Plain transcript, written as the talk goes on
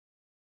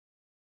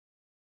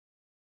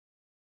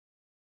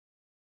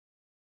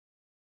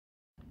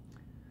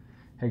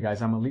Hey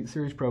guys, I'm Elite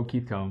Series Pro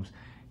Keith Combs,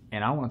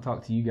 and I want to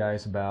talk to you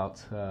guys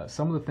about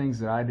some of the things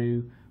that I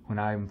do when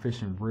I'm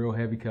fishing real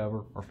heavy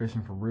cover or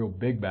fishing for real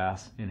big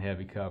bass in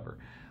heavy cover.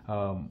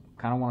 Kind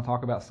of want to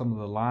talk about some of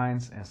the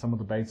lines and some of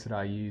the baits that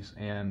I use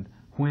and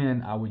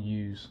when I would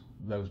use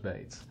those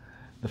baits.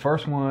 The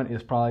first one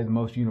is probably the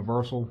most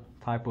universal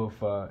type of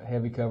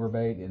heavy cover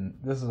bait, and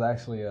this is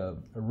actually a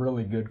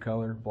really good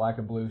color, black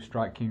and blue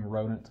Strike King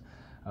rodent.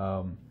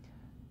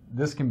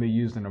 This can be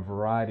used in a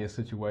variety of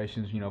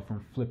situations,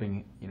 from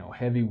flipping,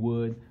 heavy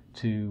wood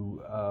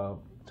to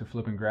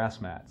flipping grass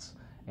mats.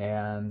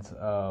 And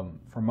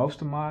for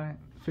most of my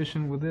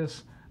fishing with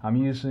this, I'm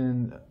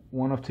using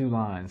one of two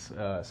lines: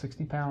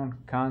 60-pound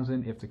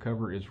Conzen if the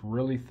cover is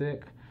really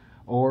thick,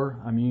 or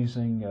I'm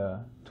using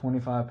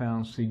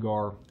 25-pound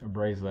Seaguar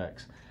Braze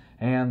X.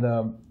 And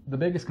the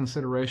biggest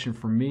consideration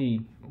for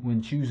me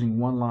when choosing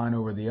one line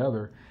over the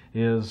other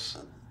is,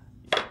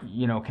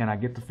 can I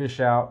get the fish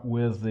out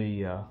with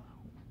the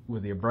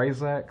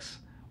Braze X,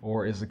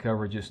 or is the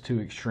cover just too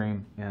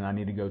extreme and I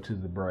need to go to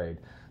the braid?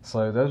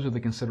 So those are the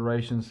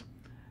considerations.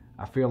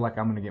 I feel like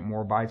I'm going to get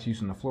more bites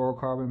using the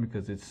fluorocarbon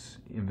because it's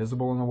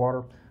invisible in the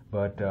water,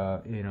 but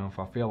if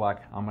I feel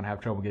like I'm going to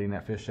have trouble getting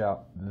that fish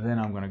out, then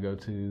I'm going to go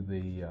to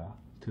the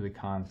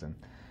Conzen.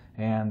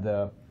 And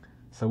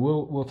so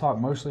we'll talk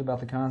mostly about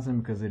the Conzen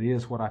because it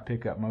is what I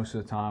pick up most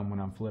of the time when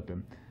I'm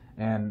flipping.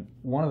 And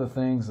one of the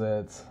things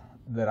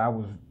that I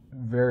was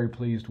very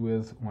pleased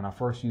with when I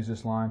first used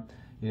this line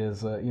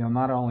is,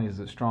 not only is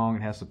it strong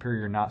and has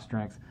superior knot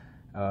strength,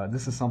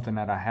 this is something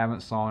that I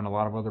haven't saw in a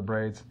lot of other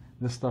braids.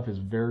 This stuff is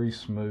very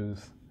smooth,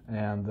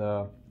 and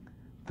the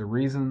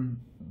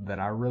reason that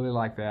I really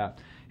like that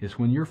is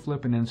when you're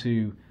flipping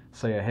into,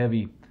 say, a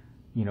heavy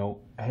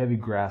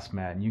grass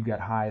mat and you've got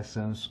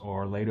hyacinths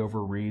or laid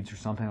over reeds or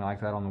something like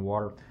that on the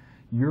water,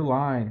 your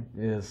line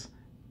is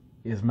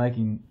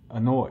making a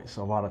noise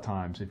a lot of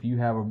times. If you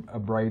have a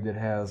braid that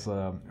has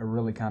a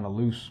really kind of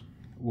loose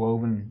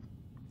woven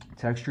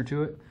texture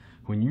to it,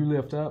 when you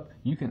lift up,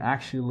 you can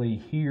actually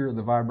hear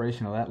the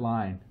vibration of that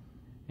line.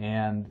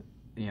 And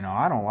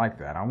I don't like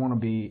that. I want to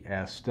be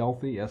as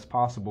stealthy as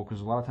possible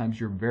because a lot of times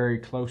you're very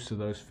close to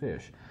those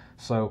fish.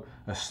 So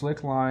a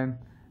slick line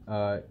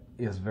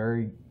is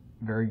very,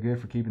 very good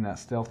for keeping that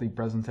stealthy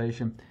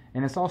presentation.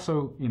 And it's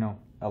also,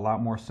 a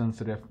lot more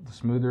sensitive. The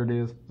smoother it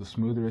is, the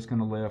smoother it's going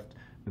to lift,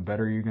 the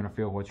better you're going to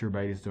feel what your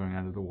bait is doing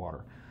under the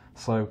water.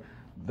 So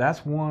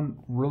that's one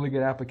really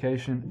good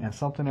application. And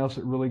something else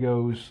that really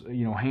goes,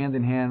 hand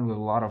in hand with a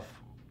lot of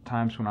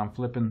times when I'm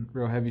flipping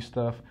real heavy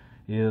stuff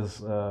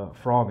is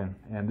frogging.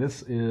 And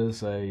this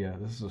is a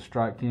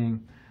Strike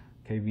King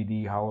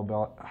KVD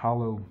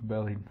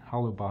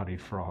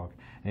hollow-bodied frog.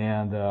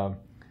 And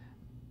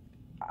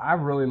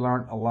I've really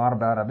learned a lot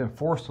about it. I've been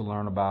forced to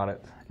learn about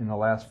it in the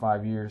last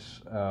 5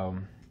 years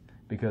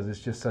because it's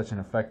just such an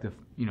effective,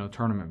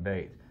 tournament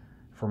bait.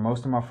 For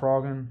most of my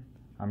frogging,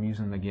 I'm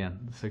using, again,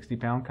 the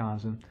 60-pound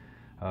Conzen.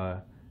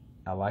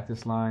 I like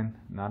this line.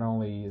 Not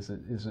only is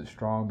it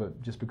strong, but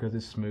just because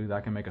it's smooth,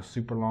 I can make a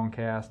super long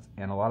cast.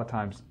 And a lot of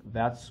times,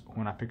 that's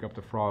when I pick up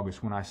the frog,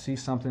 is when I see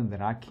something that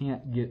I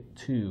can't get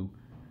to,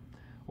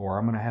 or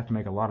I'm going to have to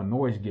make a lot of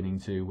noise getting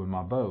to with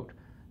my boat.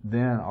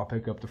 Then I'll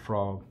pick up the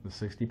frog, the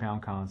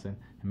 60-pound Conzen,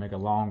 and make a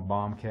long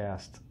bomb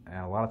cast.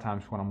 And a lot of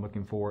times what I'm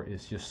looking for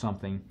is just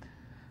something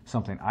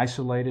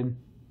isolated,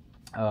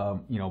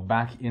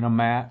 back in a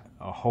mat,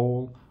 a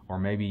hole, or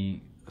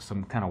maybe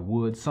some kind of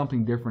wood,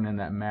 something different in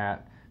that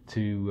mat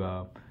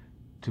to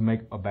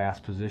make a bass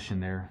position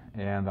there.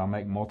 And I'll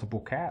make multiple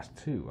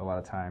casts too a lot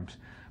of times.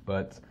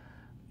 But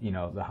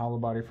the hollow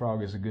body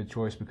frog is a good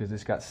choice because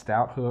it's got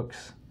stout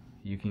hooks.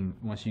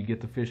 Once you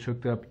get the fish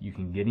hooked up, you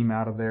can get him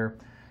out of there.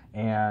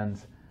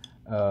 And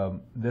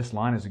this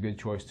line is a good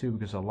choice too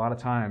because a lot of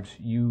times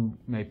you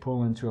may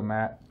pull into a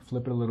mat,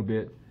 flip it a little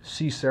bit,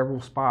 see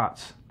several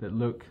spots that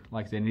look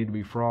like they need to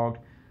be frogged.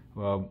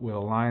 With a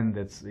line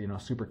that's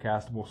super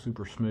castable,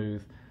 super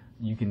smooth,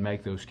 you can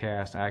make those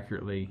casts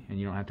accurately and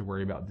you don't have to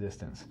worry about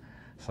distance.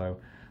 So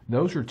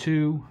those are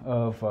two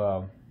of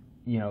the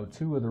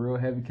real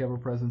heavy cover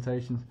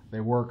presentations.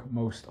 They work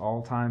most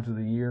all times of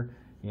the year.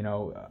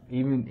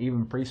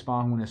 Even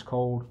pre-spawn when it's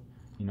cold.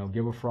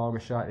 Give a frog a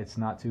shot. It's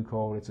not too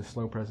cold. It's a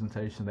slow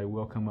presentation. They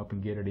will come up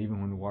and get it even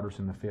when the water's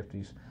in the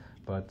 50s.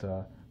 But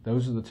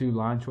those are the two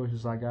line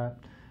choices I got.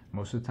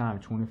 Most of the time,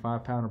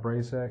 25-pound of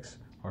Braze X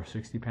or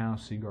 60-pound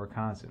Seaguar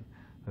Conzen.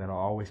 That'll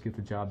always get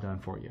the job done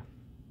for you.